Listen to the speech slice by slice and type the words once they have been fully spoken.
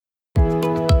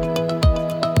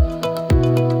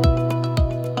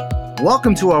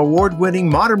Welcome to our award-winning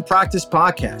Modern Practice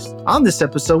podcast. On this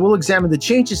episode, we'll examine the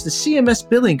changes to CMS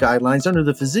billing guidelines under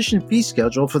the physician fee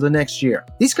schedule for the next year.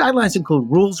 These guidelines include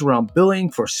rules around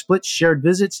billing for split shared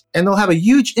visits, and they'll have a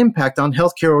huge impact on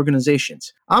healthcare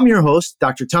organizations. I'm your host,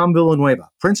 Dr. Tom Villanueva,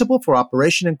 Principal for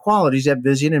Operation and Qualities at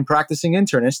Vizient and practicing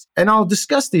internist, and I'll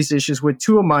discuss these issues with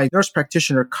two of my nurse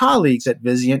practitioner colleagues at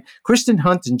Vizient, Kristen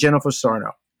Hunt and Jennifer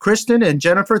Sarno. Kristen and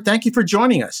Jennifer, thank you for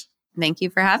joining us. Thank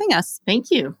you for having us. Thank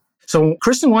you. So,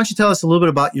 Kristen, why don't you tell us a little bit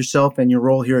about yourself and your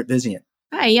role here at Vizient?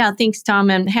 Hi, thanks,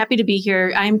 Tom. I'm happy to be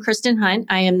here. I'm Kristen Hunt.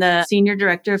 I am the Senior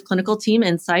Director of Clinical Team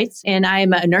Insights, and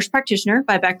I'm a nurse practitioner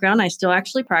by background. I still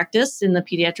actually practice in the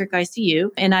pediatric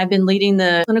ICU, and I've been leading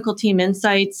the Clinical Team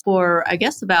Insights for,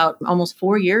 about almost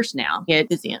 4 years now at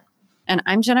Vizient. And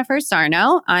I'm Jennifer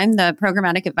Sarno. I'm the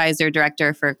Programmatic Advisor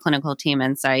Director for Clinical Team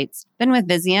Insights. Been with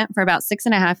Vizient for about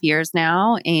 6.5 years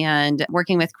now and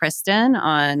working with Kristen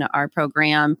on our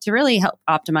program to really help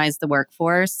optimize the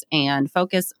workforce and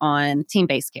focus on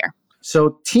team-based care.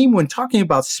 So, team, when talking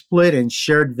about split and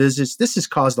shared visits, this has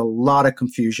caused a lot of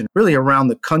confusion really around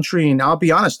the country. And I'll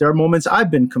be honest, there are moments I've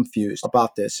been confused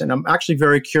about this. And I'm actually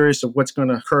very curious of what's going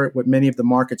to occur with many of the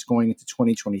markets going into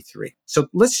 2023. So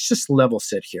let's just level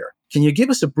set here. Can you give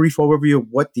us a brief overview of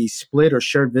what these split or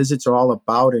shared visits are all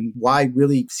about and why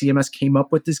really CMS came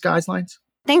up with these guidelines?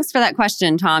 Thanks for that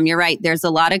question, Tom. You're right. There's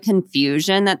a lot of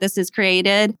confusion that this has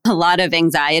created, a lot of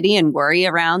anxiety and worry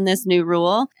around this new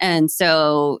rule. And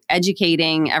so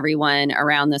educating everyone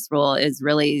around this rule is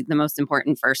really the most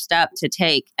important first step to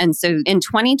take. And so in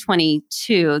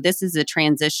 2022, this is a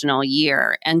transitional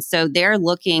year. And so they're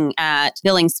looking at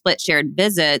billing split shared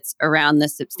visits around the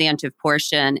substantive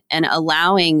portion and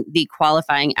allowing the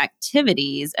qualifying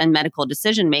activities and medical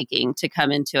decision-making to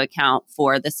come into account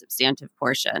for the substantive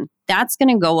portion. That's going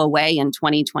to go away in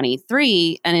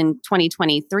 2023. And in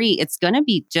 2023, it's going to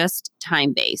be just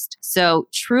time-based. So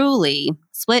truly,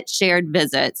 split shared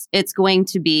visits, it's going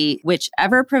to be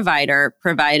whichever provider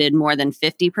provided more than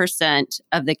 50%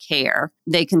 of the care,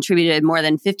 they contributed more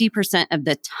than 50% of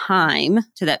the time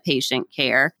to that patient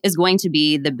care, is going to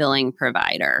be the billing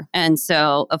provider. And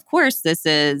so, of course, this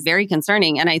is very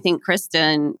concerning. And I think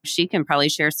Kristen, she can probably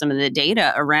share some of the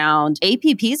data around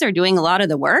APPs are doing a lot of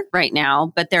the work right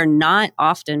now, but they're not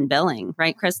often billing,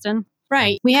 right, Kristen?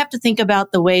 Right. We have to think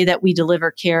about the way that we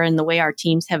deliver care and the way our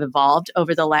teams have evolved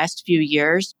over the last few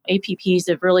years. APPs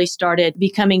have really started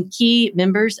becoming key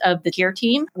members of the care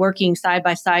team, working side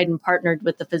by side and partnered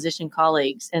with the physician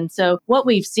colleagues. And so what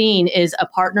we've seen is a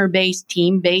partner-based,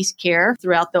 team-based care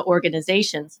throughout the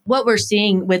organizations. What we're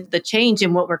seeing with the change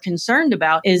and what we're concerned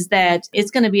about is that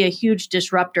it's going to be a huge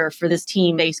disruptor for this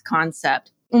team-based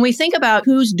concept. When we think about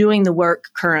who's doing the work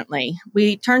currently,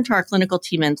 we turn to our clinical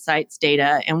team insights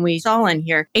data and we saw in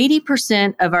here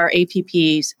 80% of our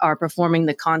APPs are performing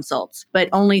the consults, but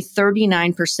only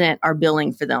 39% are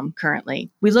billing for them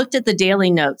currently. We looked at the daily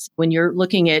notes. When you're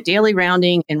looking at daily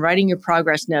rounding and writing your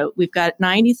progress note, we've got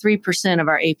 93% of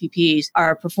our APPs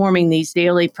are performing these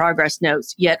daily progress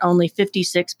notes, yet only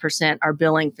 56% are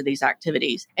billing for these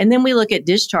activities. And then we look at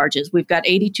discharges. We've got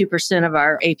 82% of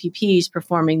our APPs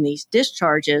performing these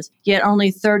discharges, yet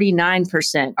only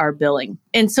 39% are billing.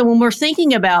 And so when we're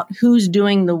thinking about who's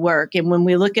doing the work, and when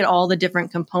we look at all the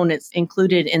different components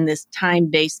included in this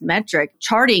time-based metric,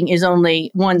 charting is only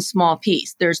one small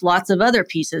piece. There's lots of other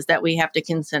pieces that we have to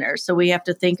consider. So we have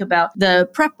to think about the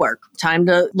prep work, time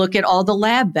to look at all the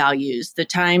lab values, the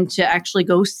time to actually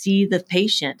go see the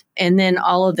patient, and then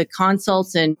all of the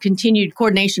consults and continued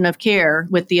coordination of care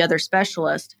with the other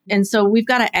specialist. And so we've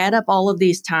got to add up all of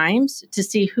these times to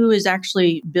see who is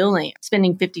actually billing,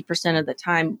 spending 50% of the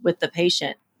time with the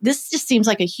patient. This just seems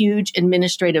like a huge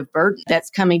administrative burden that's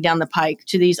coming down the pike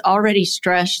to these already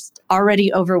stressed,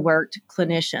 already overworked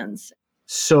clinicians.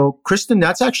 So, Kristen,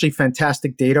 that's actually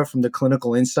fantastic data from the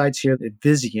clinical insights here at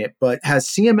Vizient, but has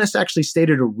CMS actually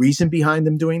stated a reason behind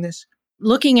them doing this?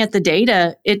 Looking at the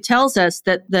data, it tells us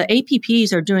that the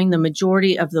APPs are doing the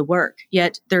majority of the work,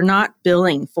 yet they're not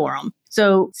billing for them.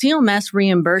 So CMS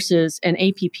reimburses an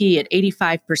APP at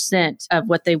 85% of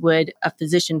what they would a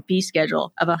physician fee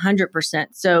schedule of 100%.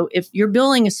 So if you're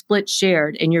billing a split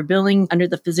shared and you're billing under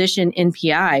the physician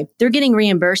NPI, they're getting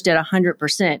reimbursed at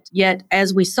 100%. Yet,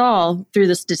 as we saw through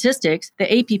the statistics, the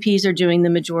APPs are doing the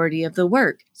majority of the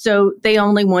work. So they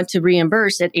only want to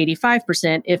reimburse at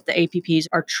 85% if the APPs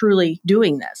are truly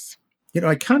doing this.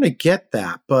 I kind of get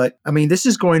that, but this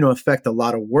is going to affect a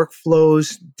lot of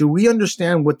workflows. Do we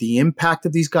understand what the impact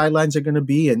of these guidelines are going to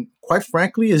be? And quite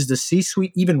frankly, is the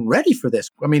C-suite even ready for this?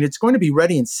 It's going to be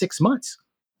ready in 6 months.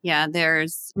 Yeah,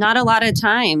 there's not a lot of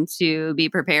time to be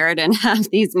prepared and have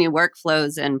these new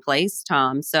workflows in place,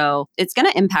 Tom. So it's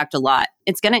going to impact a lot.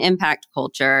 It's going to impact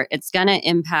culture. It's going to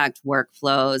impact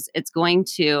workflows. It's going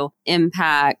to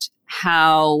impact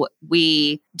how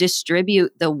we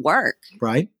distribute the work.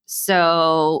 Right.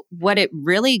 So what it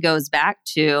really goes back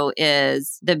to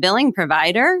is the billing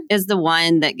provider is the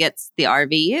one that gets the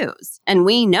RVUs. And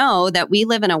we know that we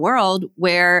live in a world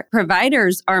where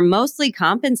providers are mostly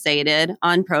compensated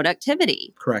on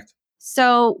productivity. Correct.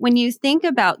 So when you think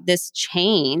about this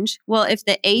change, well, if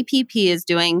the APP is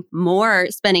doing more,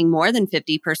 spending more than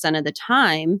 50% of the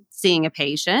time seeing a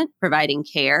patient, providing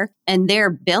care, and they're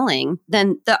billing,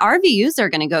 then the RVUs are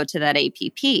going to go to that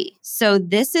APP. So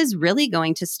this is really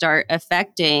going to start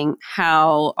affecting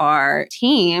how our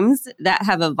teams that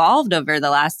have evolved over the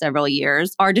last several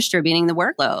years are distributing the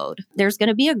workload. There's going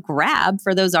to be a grab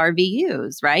for those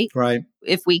RVUs, right? Right.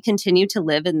 If we continue to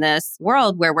live in this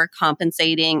world where we're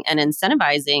compensating and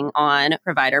incentivizing on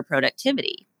provider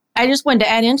productivity. I just wanted to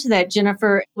add into that,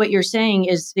 Jennifer, what you're saying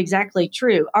is exactly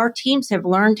true. Our teams have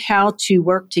learned how to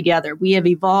work together. We have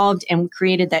evolved and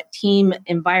created that team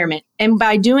environment. And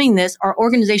by doing this, our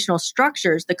organizational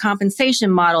structures, the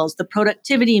compensation models, the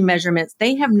productivity measurements,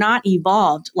 they have not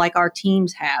evolved like our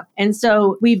teams have. And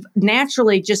so we've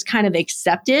naturally just kind of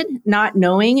accepted not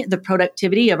knowing the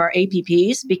productivity of our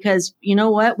APPs because, you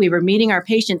know what, we were meeting our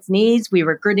patients' needs. We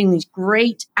were getting these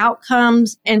great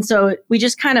outcomes. And so we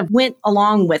just kind of went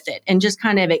along with it and just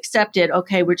kind of accepted,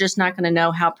 okay, we're just not going to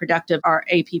know how productive our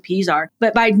APPs are.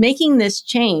 But by making this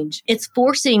change, it's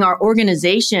forcing our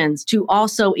organizations to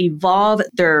also evolve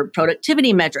their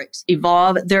productivity metrics,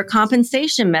 evolve their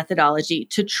compensation methodology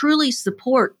to truly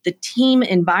support the team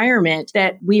environment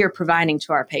that we are providing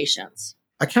to our patients.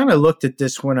 I kind of looked at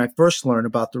this when I first learned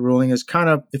about the ruling as kind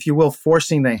of, if you will,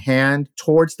 forcing the hand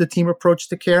towards the team approach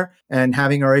to care and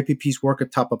having our APPs work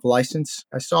atop of license.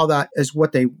 I saw that as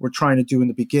what they were trying to do in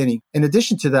the beginning. In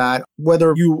addition to that,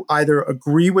 whether you either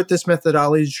agree with this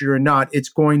methodology or not, it's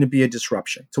going to be a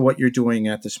disruption to what you're doing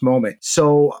at this moment.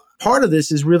 So part of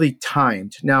this is really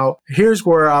timed. Now, here's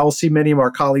where I'll see many of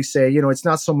our colleagues say, it's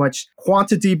not so much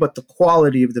quantity, but the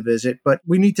quality of the visit. But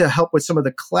we need to help with some of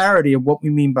the clarity of what we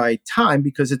mean by time,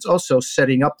 because it's also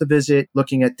setting up the visit,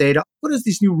 looking at data. What is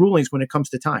these new rulings when it comes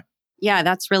to time? Yeah,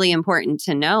 that's really important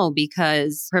to know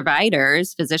because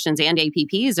providers, physicians, and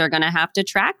APPs are going to have to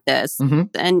track this. Mm-hmm.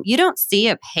 And you don't see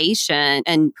a patient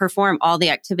and perform all the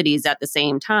activities at the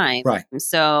same time. Right.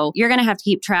 So you're going to have to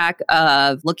keep track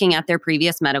of looking at their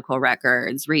previous medical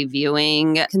records,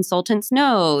 reviewing consultants'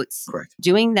 notes, correct,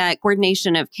 doing that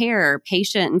coordination of care,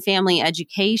 patient and family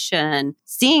education,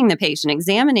 seeing the patient,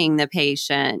 examining the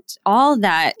patient. All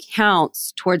that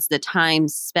counts towards the time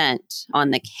spent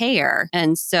on the care.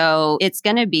 And so it's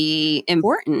going to be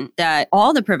important that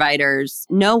all the providers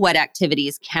know what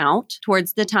activities count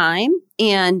towards the time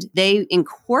and they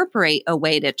incorporate a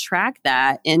way to track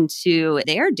that into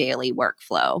their daily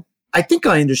workflow. I think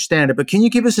I understand it, but can you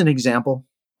give us an example?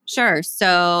 Sure.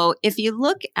 So if you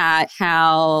look at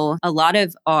how a lot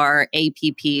of our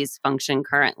APPs function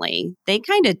currently, they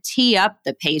kind of tee up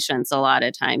the patients a lot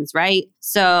of times, right?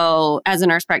 So as a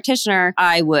nurse practitioner,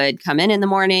 I would come in the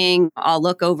morning, I'll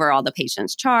look over all the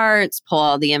patient's charts, pull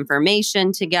all the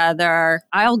information together.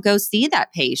 I'll go see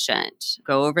that patient,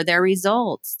 go over their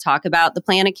results, talk about the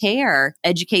plan of care,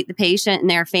 educate the patient and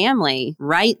their family,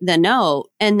 write the note,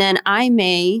 and then I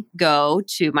may go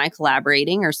to my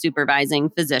collaborating or supervising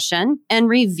physician and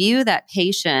review that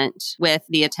patient with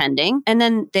the attending. And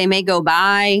then they may go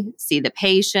by, see the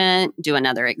patient, do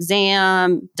another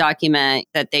exam, document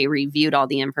that they reviewed all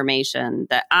the information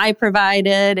that I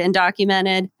provided and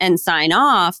documented, and sign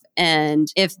off. And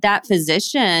if that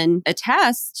physician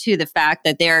attests to the fact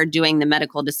that they're doing the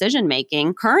medical decision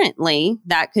making, currently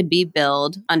that could be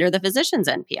billed under the physician's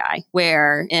NPI,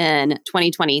 where in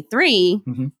 2023,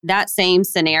 that same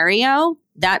scenario,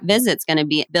 that visit's going to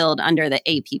be billed under the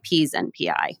APP's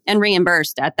NPI and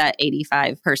reimbursed at that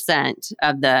 85%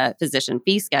 of the physician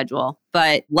fee schedule.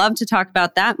 But love to talk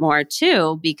about that more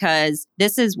too, because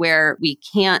this is where we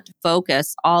can't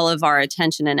focus all of our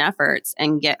attention and efforts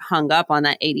and get hung up on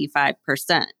that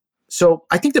 85%. So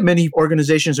I think that many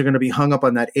organizations are going to be hung up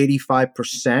on that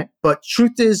 85%. But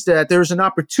truth is that there's an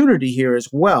opportunity here as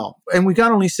well. And we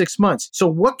got only 6 months. So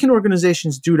what can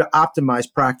organizations do to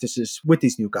optimize practices with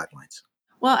these new guidelines?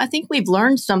 Well, I think we've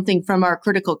learned something from our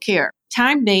critical care.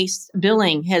 Time-based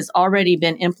billing has already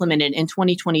been implemented in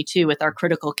 2022 with our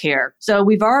critical care. So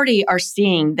we've already are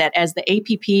seeing that as the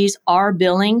APPs are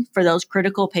billing for those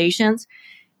critical patients,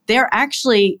 they're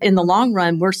actually, in the long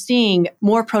run, we're seeing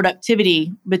more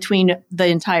productivity between the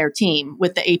entire team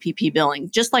with the APP billing,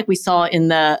 just like we saw in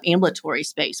the ambulatory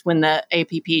space when the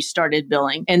APP started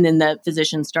billing and then the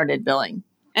physician started billing.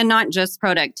 And not just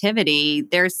productivity,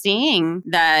 they're seeing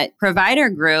that provider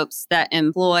groups that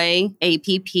employ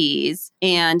APPs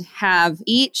and have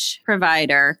each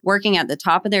provider working at the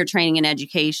top of their training and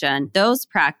education, those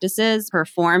practices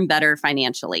perform better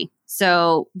financially.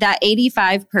 So that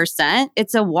 85%,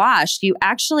 it's a wash. You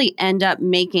actually end up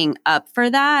making up for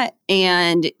that,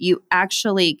 and you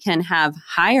actually can have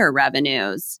higher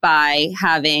revenues by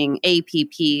having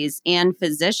APPs and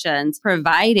physicians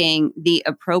providing the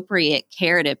appropriate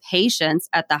care to patients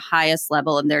at the highest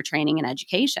level of their training and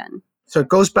education. So it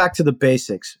goes back to the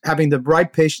basics, having the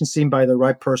right patient seen by the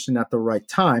right person at the right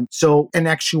time. So in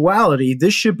actuality,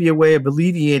 this should be a way of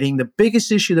alleviating the biggest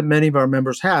issue that many of our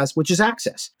members has, which is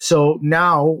access. So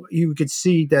now you could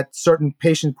see that certain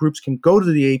patient groups can go to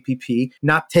the APP,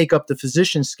 not take up the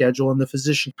physician's schedule, and the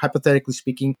physician, hypothetically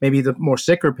speaking, maybe the more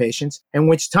sicker patients, in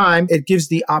which time it gives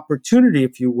the opportunity,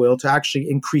 if you will, to actually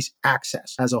increase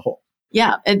access as a whole.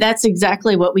 Yeah, and that's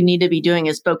exactly what we need to be doing,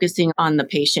 is focusing on the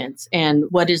patients and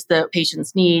what is the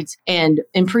patient's needs and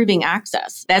improving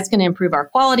access. That's going to improve our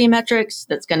quality metrics.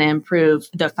 That's going to improve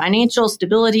the financial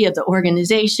stability of the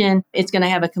organization. It's going to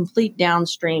have a complete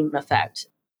downstream effect.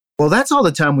 Well, that's all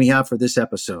the time we have for this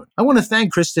episode. I want to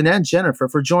thank Kristen and Jennifer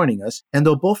for joining us, and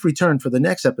they'll both return for the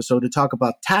next episode to talk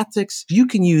about tactics you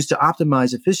can use to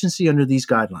optimize efficiency under these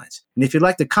guidelines. And if you'd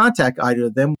like to contact either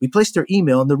of them, we placed their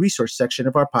email in the resource section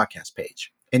of our podcast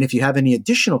page. And if you have any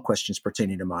additional questions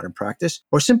pertaining to modern practice,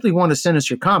 or simply want to send us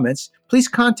your comments, please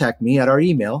contact me at our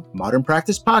email,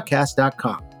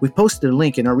 modernpracticepodcast.com. We've posted a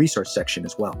link in our resource section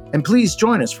as well. And please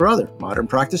join us for other Modern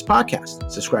Practice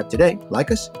podcasts. Subscribe today, like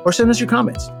us, or send us your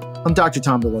comments. I'm Dr.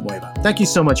 Tom Villanueva. Thank you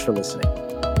so much for listening.